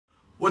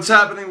What's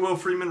happening? Will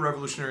Freeman,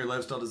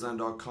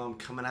 RevolutionaryLifestyleDesign.com,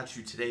 coming at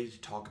you today to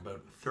talk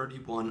about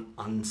 31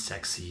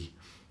 unsexy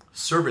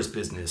service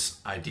business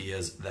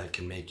ideas that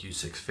can make you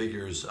six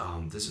figures.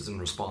 This is in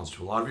response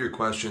to a lot of your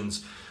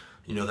questions.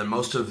 You know that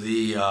most of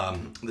the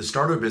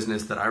starter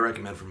business that I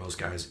recommend for most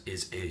guys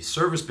is a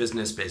service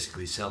business,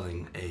 basically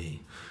selling a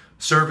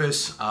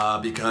service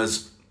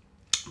because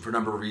for a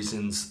number of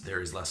reasons, there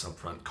is less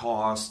upfront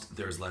cost,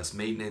 there's less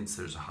maintenance,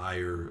 there's a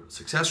higher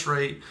success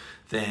rate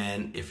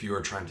than if you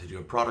are trying to do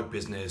a product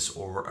business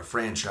or a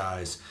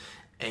franchise,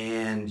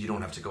 and you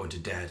don't have to go into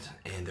debt.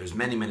 And there's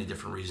many, many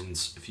different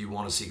reasons. If you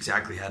want to see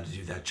exactly how to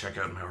do that, check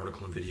out my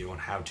article and video on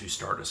how to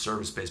start a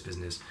service-based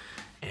business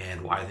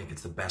and why I think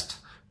it's the best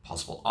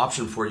possible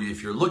option for you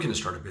if you're looking to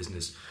start a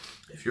business.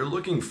 If you're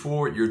looking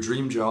for your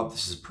dream job,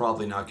 this is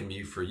probably not going to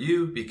be for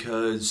you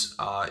because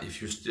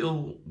if you're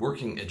still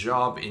working a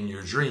job in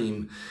your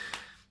dream,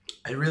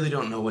 I really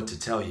don't know what to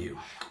tell you.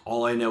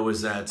 All I know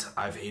is that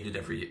I've hated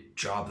every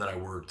job that I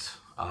worked,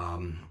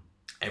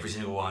 every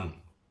single one.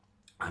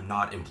 I'm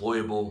not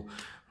employable.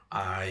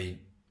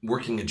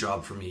 Working a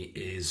job for me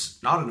is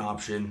not an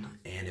option,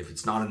 and if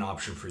it's not an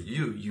option for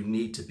you, you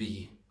need to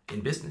be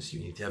in business. You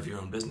need to have your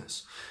own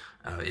business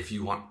if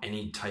you want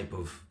any type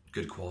of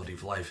good quality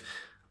of life.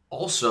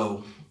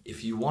 Also,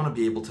 if you want to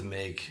be able to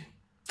make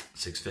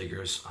six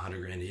figures, 100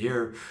 grand a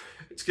year,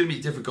 it's going to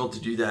be difficult to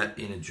do that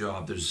in a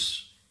job.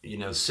 There's,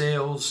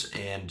 sales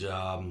and,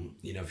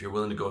 if you're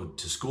willing to go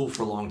to school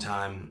for a long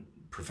time,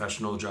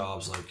 professional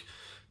jobs like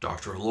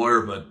doctor or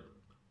lawyer, but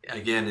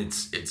again,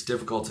 it's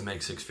difficult to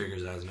make six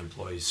figures as an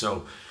employee.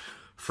 So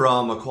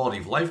from a quality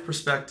of life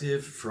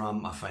perspective,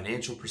 from a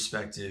financial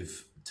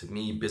perspective, to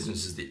me,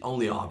 business is the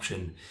only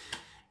option.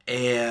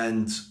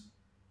 And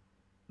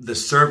the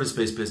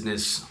service-based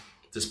business,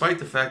 despite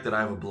the fact that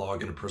I have a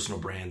blog and a personal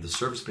brand, the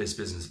service-based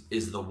business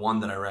is the one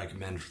that I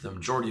recommend for the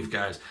majority of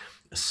guys,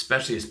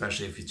 especially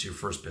if it's your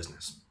first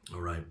business.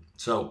 All right.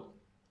 So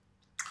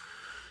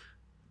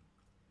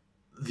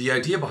the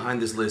idea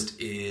behind this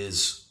list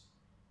is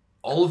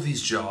all of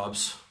these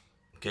jobs.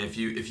 Okay, if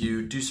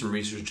you do some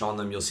research on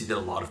them, you'll see that a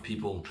lot of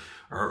people,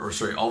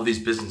 all of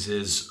these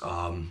businesses,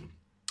 a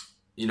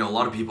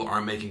lot of people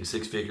aren't making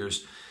six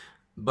figures,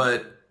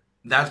 but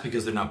that's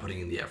because they're not putting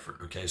in the effort,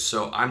 okay?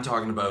 So I'm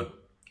talking about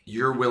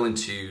you're willing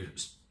to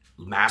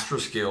master a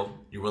skill,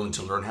 you're willing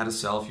to learn how to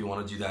sell. If you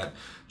want to do that,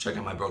 check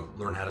out my book,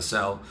 Learn How to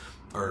Sell,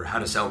 or How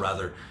to Sell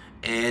rather,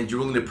 and you're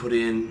willing to put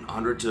in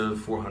 100 to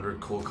 400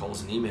 cold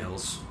calls and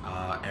emails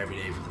every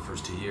day for the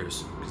first 2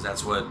 years, because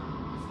that's what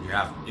you're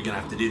gonna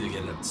have to do to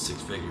get up to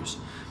six figures,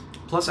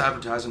 plus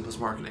advertising, plus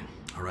marketing,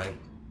 all right?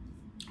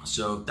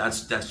 So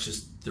that's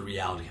just the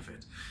reality of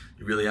it.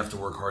 You really have to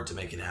work hard to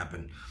make it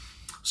happen.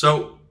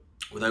 So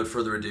without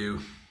further ado,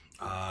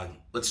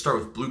 let's start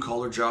with blue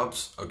collar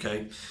jobs,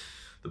 okay?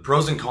 The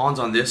pros and cons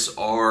on this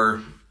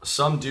are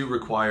some do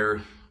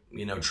require,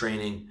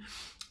 training,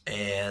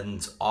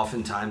 and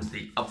oftentimes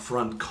the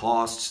upfront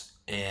costs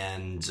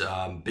and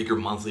bigger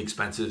monthly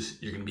expenses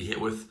you're gonna be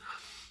hit with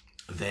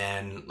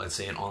than, let's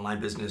say, an online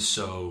business.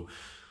 So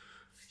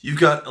you've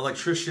got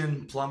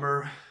electrician,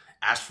 plumber,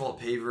 asphalt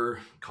paver,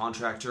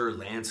 contractor,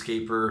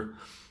 landscaper,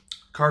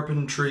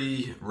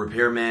 carpentry,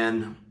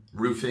 repairman,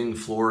 roofing,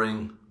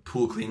 flooring,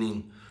 pool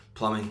cleaning,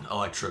 plumbing,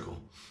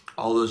 electrical.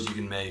 All those you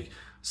can make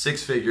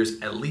six figures,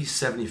 at least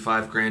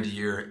 75 grand a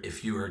year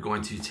if you are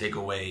going to take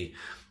away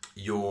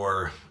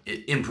your,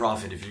 in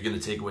profit, if you're going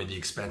to take away the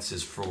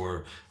expenses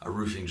for a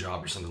roofing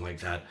job or something like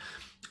that.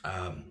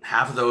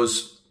 Half of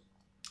those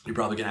you're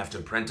probably going to have to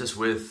apprentice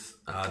with.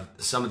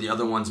 Some of the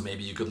other ones,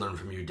 maybe you could learn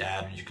from your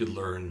dad, or you could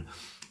learn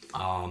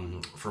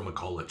from a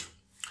college.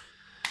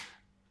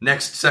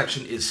 Next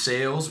section is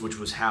sales, which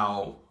was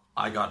how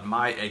I got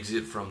my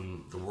exit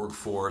from the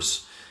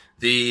workforce.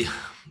 The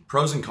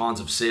pros and cons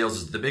of sales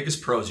is the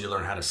biggest pros, you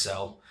learn how to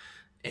sell.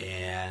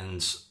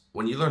 And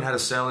when you learn how to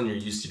sell and you're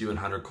used to doing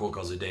 100 cold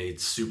calls a day,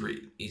 it's super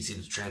easy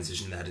to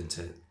transition that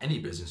into any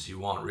business you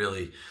want,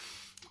 really.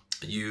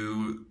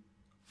 You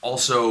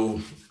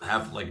also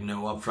have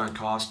no upfront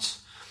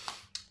costs,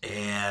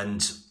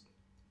 and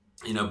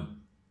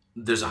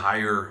there's a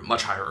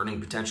much higher earning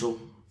potential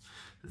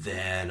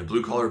than a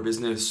blue collar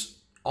business.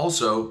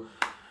 Also,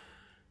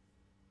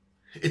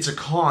 it's a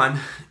con.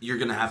 You're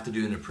going to have to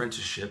do an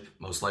apprenticeship.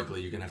 Most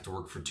likely, you're going to have to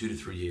work for 2 to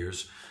 3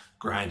 years,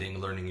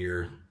 grinding, learning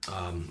your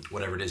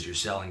whatever it is you're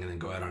selling, and then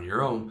go out on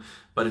your own.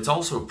 But it's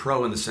also a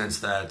pro in the sense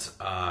that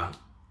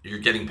you're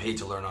getting paid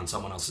to learn on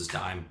someone else's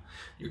dime.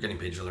 You're getting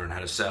paid to learn how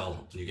to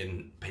sell. You're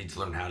getting paid to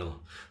learn how to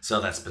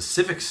sell that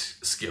specific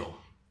skill.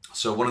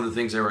 So one of the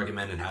things I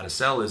recommend in how to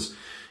sell is,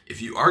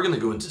 if you are going to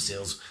go into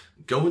sales,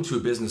 go into a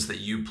business that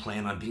you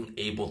plan on being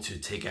able to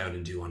take out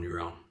and do on your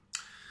own.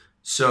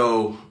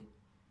 So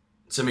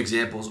some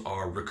examples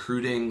are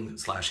recruiting /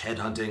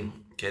 headhunting.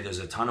 Okay, there's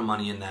a ton of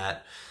money in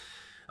that.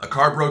 A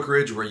car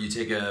brokerage where you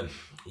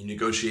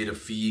negotiate a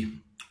fee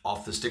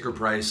off the sticker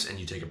price and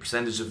you take a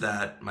percentage of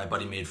that. My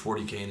buddy made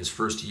 40K in his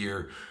first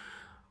year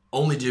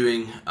only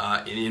doing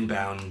an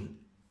inbound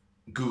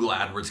Google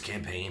AdWords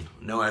campaign,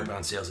 no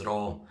outbound sales at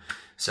all.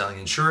 selling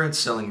insurance,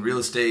 selling real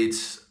estate,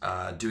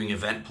 doing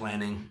event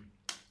planning.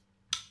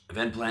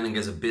 Event planning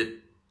is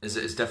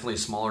definitely a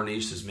smaller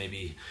niche. There's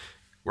maybe,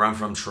 where I'm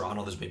from,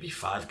 Toronto, there's maybe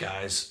 5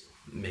 guys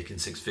making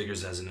 6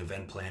 figures as an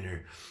event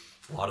planner.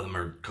 A lot of them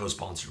are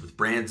co-sponsored with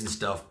brands and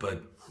stuff,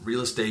 but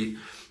real estate,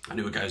 I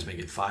knew a guy who's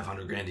making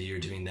 500 grand a year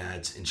doing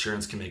that.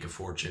 Insurance can make a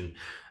fortune.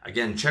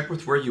 Again, check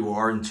with where you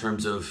are in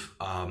terms of,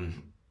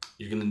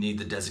 you're going to need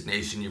the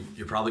designation.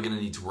 You're probably going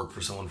to need to work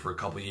for someone for a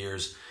couple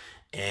years,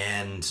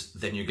 and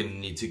then you're going to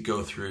need to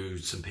go through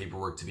some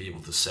paperwork to be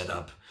able to set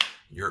up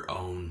your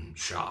own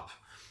shop,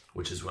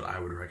 which is what I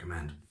would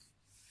recommend.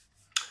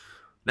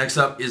 Next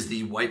up is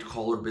the white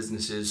collar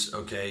businesses.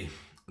 Okay,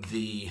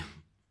 the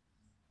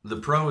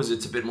pro is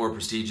it's a bit more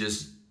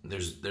prestigious.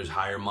 There's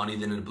higher money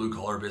than in a blue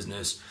collar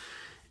business,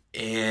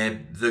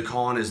 and the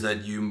con is that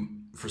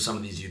for some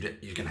of these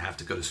you're gonna have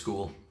to go to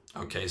school.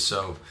 Okay,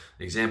 so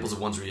examples of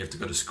ones where you have to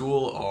go to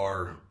school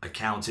are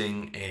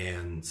accounting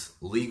and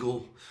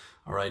legal.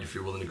 All right, if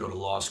you're willing to go to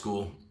law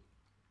school,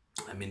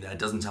 I mean, that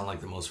doesn't sound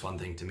like the most fun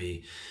thing to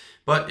me.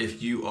 But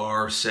if you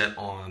are set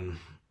on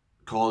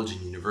college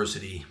and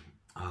university,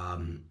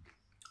 and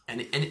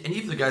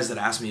even the guys that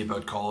ask me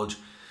about college,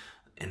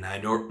 and I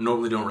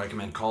normally don't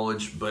recommend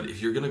college, but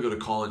if you're going to go to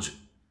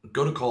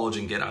college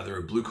and get either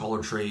a blue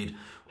collar trade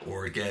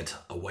or get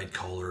a white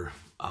collar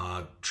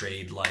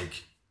trade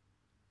like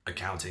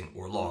accounting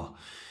or law.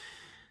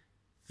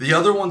 The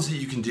other ones that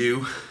you can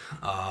do,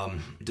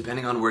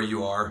 depending on where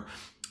you are,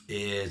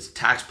 is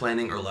tax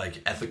planning or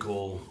like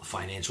ethical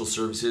financial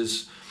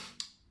services.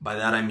 By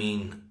that I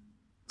mean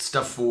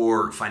stuff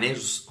for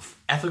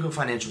ethical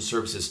financial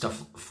services,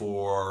 stuff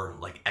for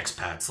like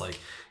expats like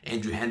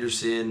Andrew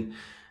Henderson,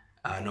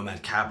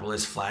 Nomad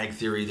Capitalist, Flag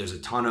Theory. There's a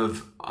ton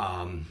of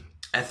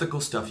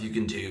ethical stuff you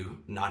can do,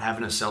 not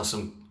having to sell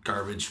some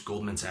garbage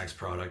Goldman Sachs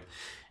product,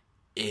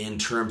 in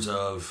terms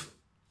of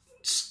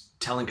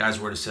telling guys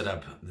where to set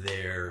up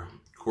their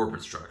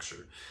corporate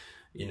structure,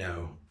 you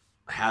know,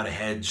 how to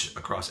hedge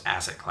across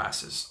asset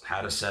classes,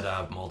 how to set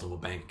up multiple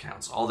bank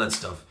accounts, all that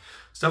stuff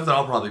that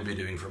I'll probably be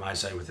doing for my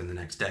site within the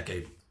next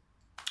decade.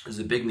 There's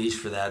a big niche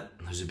for that.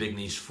 There's a big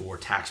niche for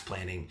tax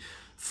planning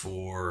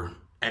for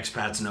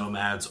expats,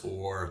 nomads,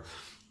 or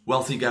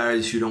wealthy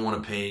guys who don't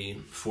want to pay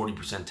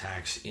 40%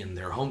 tax in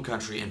their home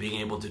country and being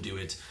able to do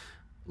it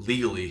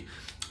legally.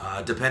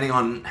 Depending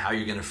on how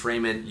you're going to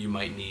frame it, you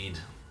might need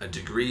a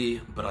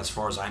degree, but as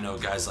far as I know,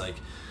 guys like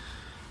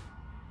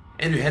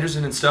Andrew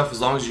Henderson and stuff,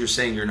 as long as you're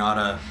saying you're not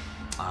a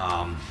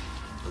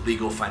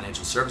legal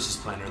financial services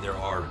planner, there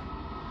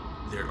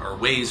are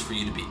ways for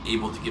you to be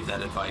able to give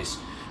that advice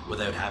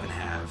without having to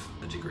have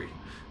a degree.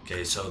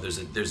 Okay, so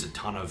there's a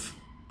ton of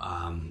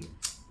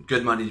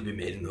good money to be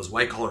made in those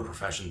white collar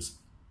professions.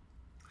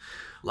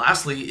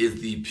 Lastly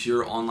is the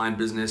pure online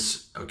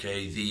business.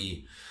 Okay,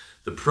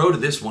 the pro to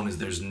this one is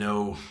there's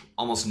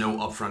almost no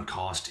upfront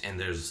cost, and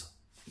there's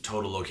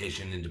total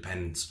location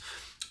independence.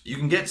 You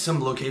can get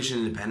some location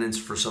independence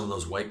for some of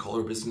those white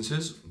collar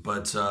businesses,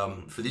 but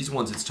for these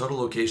ones, it's total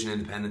location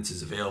independence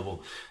is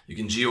available. You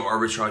can geo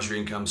arbitrage your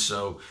income,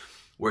 so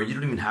where you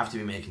don't even have to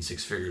be making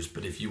 6 figures,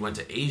 but if you went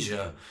to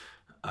Asia,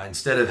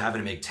 instead of having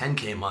to make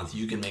 10K a month,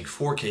 you can make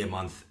 4K a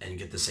month and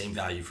get the same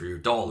value for your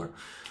dollar.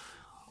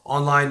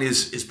 Online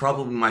is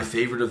probably my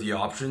favorite of the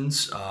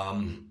options.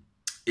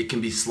 It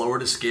can be slower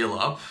to scale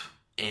up,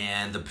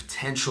 and the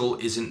potential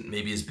isn't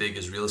maybe as big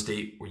as real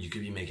estate, where you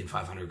could be making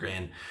 500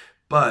 grand,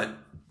 but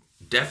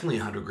definitely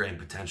 100 grand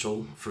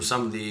potential. For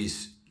some of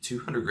these,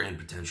 200 grand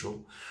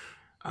potential,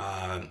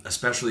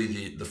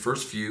 especially the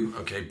first few.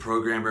 Okay,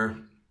 programmer,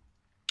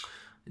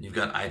 and you've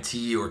got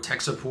IT or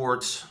tech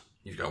support,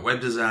 you've got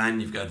web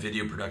design, you've got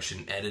video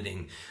production,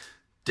 editing.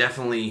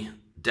 Definitely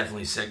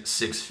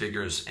 6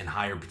 figures and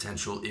higher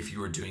potential if you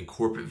were doing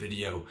corporate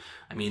video.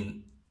 I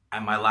mean,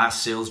 at my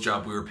last sales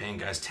job, we were paying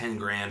guys 10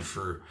 grand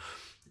for,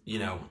 you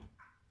know,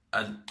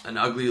 an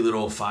ugly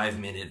little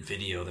 5-minute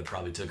video that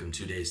probably took them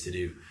 2 days to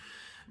do.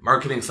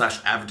 Marketing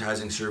 /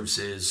 advertising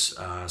services,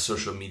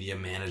 social media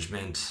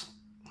management,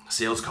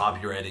 sales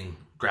copywriting,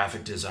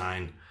 graphic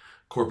design,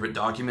 corporate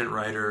document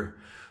writer,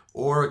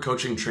 or a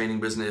coaching training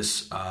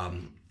business,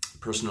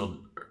 personal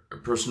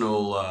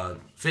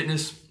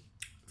fitness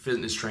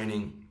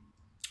training.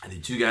 And the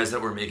 2 guys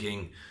that were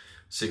making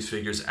 6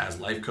 figures as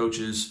life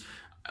coaches.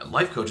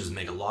 Life coaches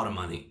make a lot of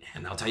money,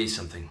 and I'll tell you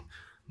something.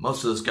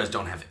 Most of those guys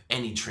don't have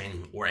any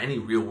training or any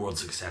real world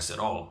success at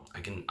all.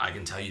 I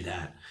can tell you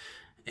that.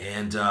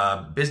 And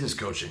business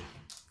coaching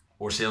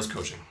or sales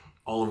coaching,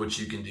 all of which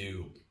you can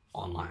do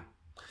online.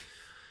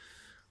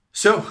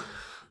 So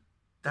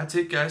that's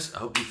it, guys. I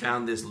hope you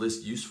found this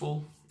list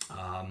useful.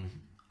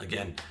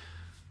 Again,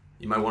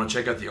 you might want to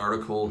check out the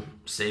article,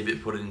 save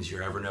it, put it into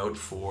your Evernote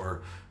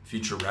for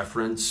future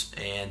reference.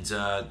 And,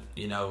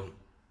 you know,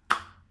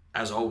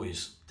 as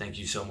always, thank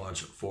you so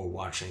much for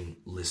watching,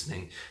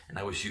 listening, and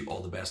I wish you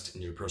all the best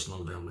in your personal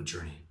development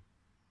journey.